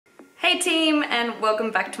Hey team, and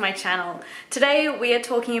welcome back to my channel. Today we are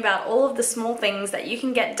talking about all of the small things that you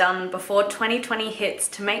can get done before 2020 hits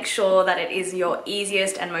to make sure that it is your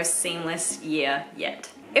easiest and most seamless year yet.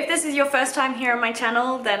 If this is your first time here on my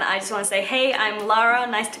channel, then I just want to say, hey, I'm Lara,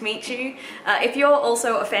 nice to meet you. If you're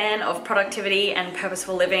also a fan of productivity and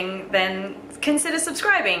purposeful living, then consider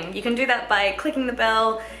subscribing. You can do that by clicking the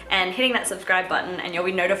bell and hitting that subscribe button, and you'll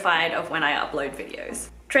be notified of when I upload videos.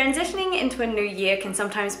 Transitioning into a new year can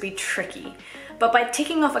sometimes be tricky, but by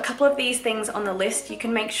ticking off a couple of these things on the list, you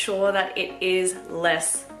can make sure that it is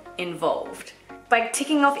less involved. By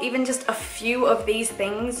ticking off even just a few of these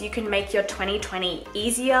things, you can make your 2020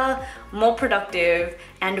 easier, more productive,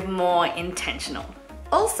 and more intentional.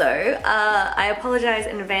 Also, I apologize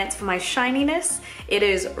in advance for my shininess. It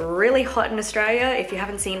is really hot in Australia. If you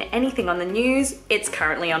haven't seen anything on the news, it's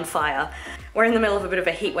currently on fire. We're in the middle of a bit of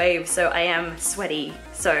a heat wave, so I am sweaty,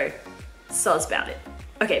 so soz about it.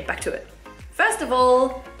 Okay, back to it. First of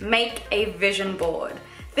all, make a vision board.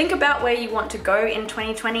 Think about where you want to go in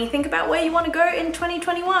 2020, think about where you want to go in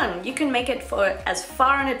 2021. You can make it for as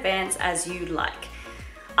far in advance as you like.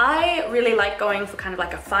 I really like going for kind of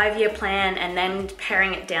like a 5-year plan and then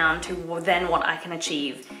paring it down to then what I can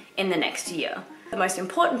achieve in the next year. The most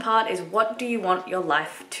important part is, what do you want your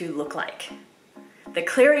life to look like? The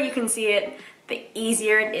clearer you can see it, the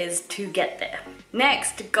easier it is to get there.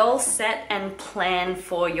 Next, goal set and plan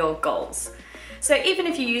for your goals. So even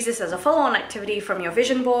if you use this as a follow-on activity from your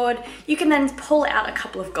vision board, you can then pull out a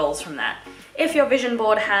couple of goals from that. If your vision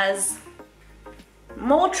board has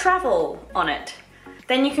more travel on it,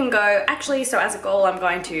 then you can go, actually, so as a goal, I'm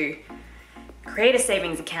going to create a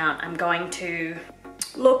savings account. I'm going to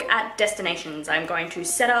look at destinations. I'm going to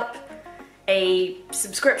set up a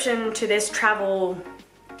subscription to this travel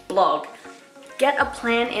blog. Get a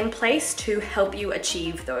plan in place to help you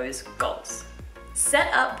achieve those goals.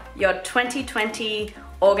 Set up your 2020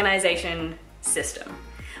 organization system.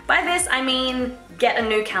 By this, I mean get a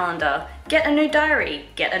new calendar, get a new diary,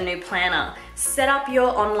 get a new planner, set up your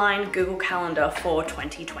online Google Calendar for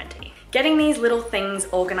 2020. Getting these little things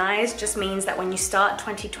organized just means that when you start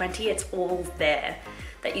 2020, it's all there,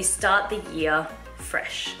 that you start the year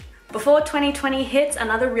fresh. Before 2020 hits,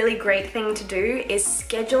 another really great thing to do is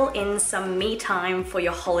schedule in some me time for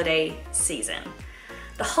your holiday season.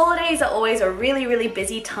 The holidays are always a really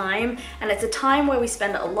busy time, and it's a time where we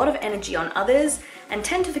spend a lot of energy on others and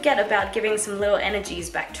tend to forget about giving some little energies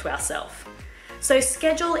back to ourselves. So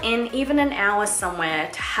schedule in even an hour somewhere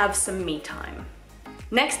to have some me time.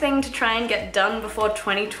 Next thing to try and get done before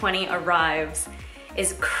 2020 arrives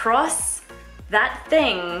is cross that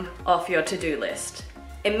thing off your to-do list.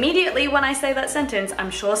 Immediately when I say that sentence,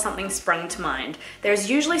 I'm sure something sprung to mind. There's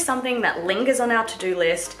usually something that lingers on our to-do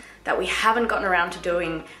list that we haven't gotten around to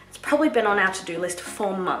doing. It's probably been on our to-do list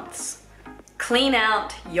for months. Clean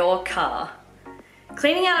out your car.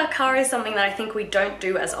 Cleaning out our car is something that I think we don't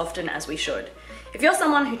do as often as we should. If you're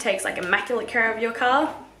someone who takes like immaculate care of your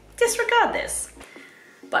car, disregard this.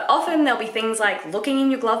 But often there'll be things like looking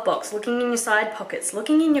in your glove box, looking in your side pockets,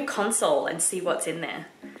 looking in your console and see what's in there.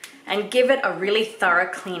 And give it a really thorough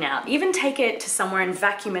clean out. Even take it to somewhere and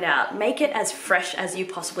vacuum it out. Make it as fresh as you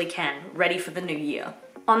possibly can, ready for the new year.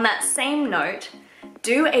 On that same note,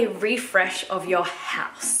 do a refresh of your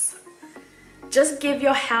house. Just give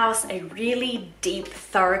your house a really deep,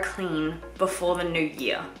 thorough clean before the new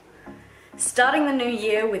year. Starting the new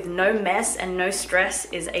year with no mess and no stress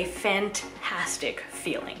is a fantastic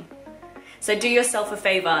feeling. So do yourself a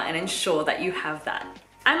favor and ensure that you have that.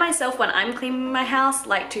 I myself, when I'm cleaning my house,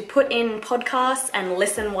 like to put in podcasts and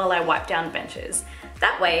listen while I wipe down benches.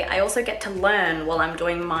 That way, I also get to learn while I'm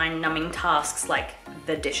doing mind-numbing tasks like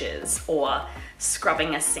the dishes or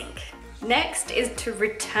scrubbing a sink. Next is to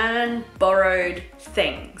return borrowed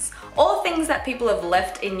things, or things that people have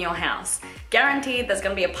left in your house. Guaranteed there's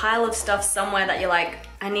gonna be a pile of stuff somewhere that you're like,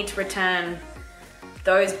 I need to return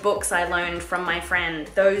those books I loaned from my friend,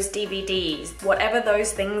 those DVDs, whatever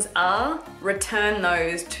those things are, return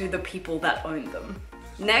those to the people that own them.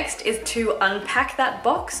 Next is to unpack that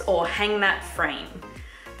box or hang that frame.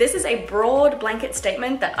 This is a broad blanket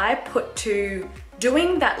statement that I put to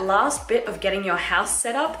doing that last bit of getting your house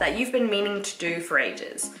set up that you've been meaning to do for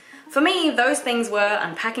ages. For me, those things were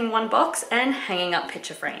unpacking one box and hanging up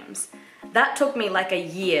picture frames. That took me like a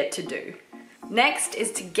year to do. Next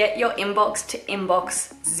is to get your inbox to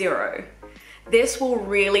inbox 0. This will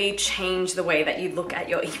really change the way that you look at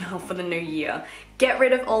your email for the new year. Get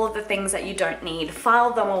rid of all of the things that you don't need,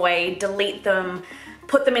 file them away, delete them,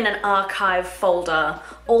 put them in an archive folder.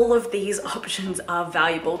 All of these options are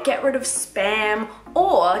valuable. Get rid of spam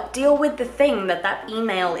or deal with the thing that that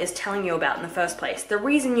email is telling you about in the first place, the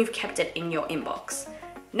reason you've kept it in your inbox.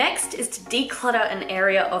 Next is to declutter an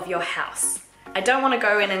area of your house. I don't want to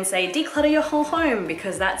go in and say declutter your whole home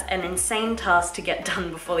because that's an insane task to get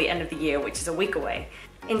done before the end of the year, which is a week away.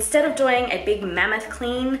 Instead of doing a big mammoth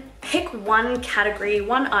clean, pick one category,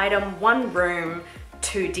 one item, one room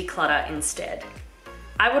to declutter instead.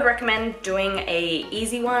 I would recommend doing a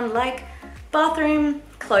easy one like bathroom,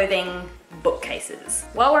 clothing, bookcases.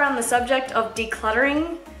 While we're on the subject of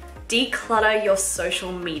decluttering, declutter your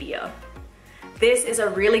social media. This is a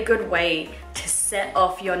really good way to set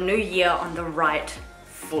off your new year on the right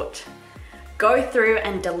foot. Go through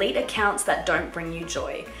and delete accounts that don't bring you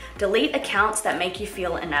joy. Delete accounts that make you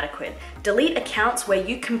feel inadequate. Delete accounts where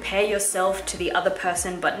you compare yourself to the other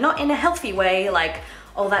person, but not in a healthy way, like,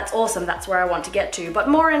 oh, that's awesome, that's where I want to get to, but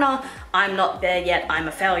more in a, I'm not there yet, I'm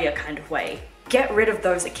a failure kind of way. Get rid of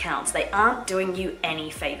those accounts. They aren't doing you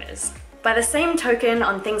any favors. By the same token,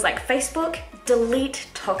 on things like Facebook, delete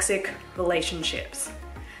toxic relationships.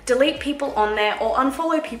 Delete people on there or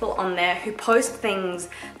unfollow people on there who post things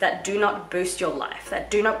that do not boost your life,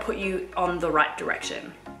 that do not put you on the right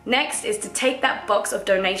direction. Next is to take that box of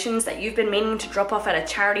donations that you've been meaning to drop off at a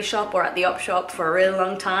charity shop or at the op shop for a really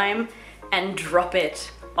long time and drop it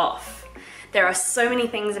off. There are so many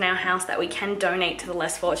things in our house that we can donate to the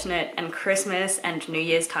less fortunate, and Christmas and New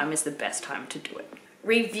Year's time is the best time to do it.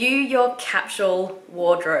 Review your capsule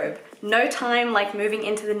wardrobe. No time like moving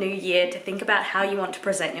into the new year to think about how you want to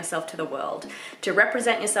present yourself to the world, to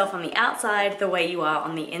represent yourself on the outside the way you are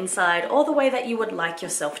on the inside, or the way that you would like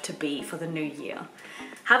yourself to be for the new year.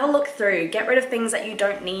 Have a look through, get rid of things that you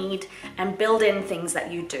don't need, and build in things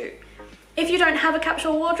that you do. If you don't have a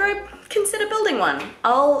capsule wardrobe, consider building one.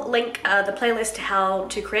 I'll link the playlist to how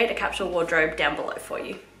to create a capsule wardrobe down below for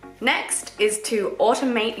you. Next is to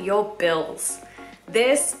automate your bills.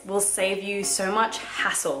 This will save you so much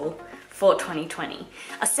hassle for 2020.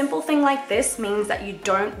 A simple thing like this means that you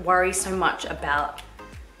don't worry so much about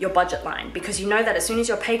your budget line because you know that as soon as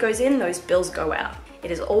your pay goes in, those bills go out.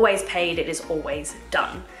 It is always paid, it is always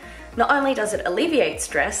done. Not only does it alleviate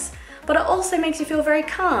stress, but it also makes you feel very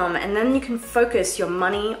calm, and then you can focus your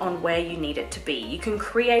money on where you need it to be. You can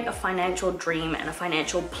create a financial dream and a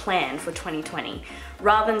financial plan for 2020,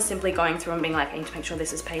 rather than simply going through and being like, I need to make sure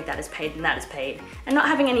this is paid, that is paid, and that is paid, and not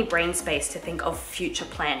having any brain space to think of future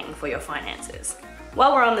planning for your finances.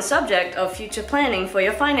 While we're on the subject of future planning for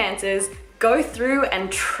your finances, go through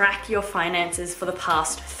and track your finances for the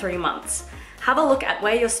past 3 months. Have a look at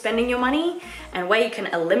where you're spending your money and where you can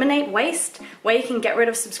eliminate waste, where you can get rid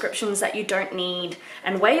of subscriptions that you don't need,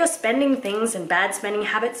 and where you're spending things and bad spending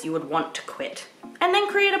habits you would want to quit. And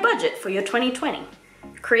then create a budget for your 2020.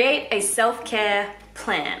 Create a self-care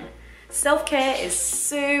plan. Self-care is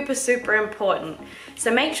super important.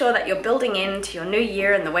 So make sure that you're building into your new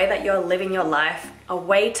year and the way that you're living your life a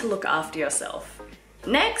way to look after yourself.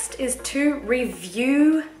 Next is to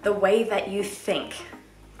review the way that you think.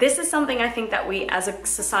 This is something I think that we as a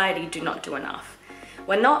society do not do enough.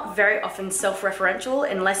 We're not very often self-referential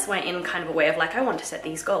unless we're in kind of a way of like, I want to set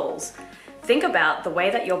these goals. Think about the way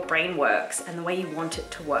that your brain works and the way you want it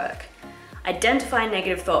to work. Identify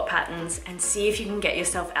negative thought patterns and see if you can get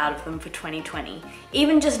yourself out of them for 2020.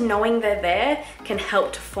 Even just knowing they're there can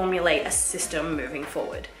help to formulate a system moving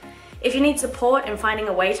forward. If you need support in finding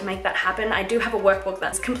a way to make that happen, I do have a workbook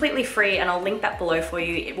that's completely free and I'll link that below for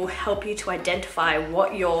you. It will help you to identify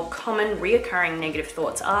what your common reoccurring negative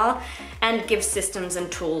thoughts are and give systems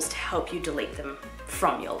and tools to help you delete them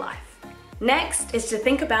from your life. Next is to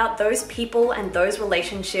think about those people and those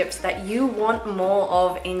relationships that you want more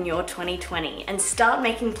of in your 2020 and start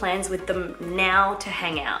making plans with them now to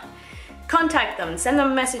hang out. Contact them, send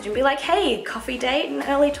them a message and be like, hey, coffee date in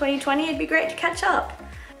early 2020, it'd be great to catch up.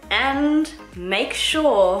 And make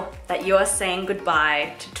sure that you are saying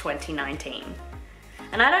goodbye to 2019.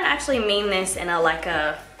 And I don't actually mean this in a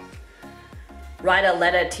write a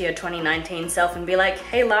letter to your 2019 self and be like,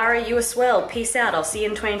 hey Lara, you were swell, peace out, I'll see you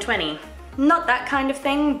in 2020. Not that kind of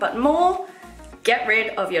thing, but more, get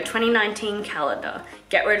rid of your 2019 calendar,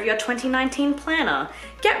 get rid of your 2019 planner,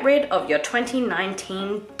 get rid of your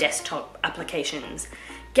 2019 desktop applications,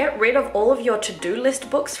 get rid of all of your to-do list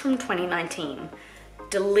books from 2019.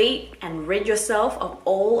 Delete and rid yourself of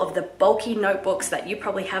all of the bulky notebooks that you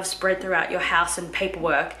probably have spread throughout your house and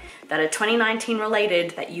paperwork that are 2019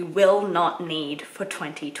 related that you will not need for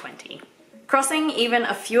 2020. Crossing even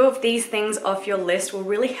a few of these things off your list will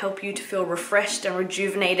really help you to feel refreshed and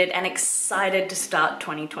rejuvenated and excited to start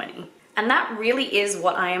 2020. And that really is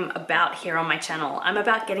what I am about here on my channel. I'm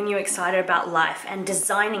about getting you excited about life and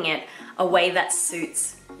designing it a way that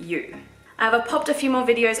suits you. I've popped a few more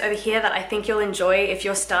videos over here that I think you'll enjoy if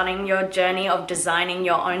you're starting your journey of designing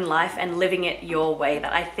your own life and living it your way,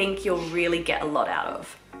 that I think you'll really get a lot out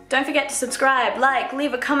of. Don't forget to subscribe, like,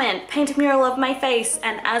 leave a comment, paint a mural of my face,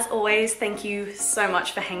 and as always, thank you so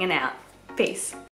much for hanging out. Peace.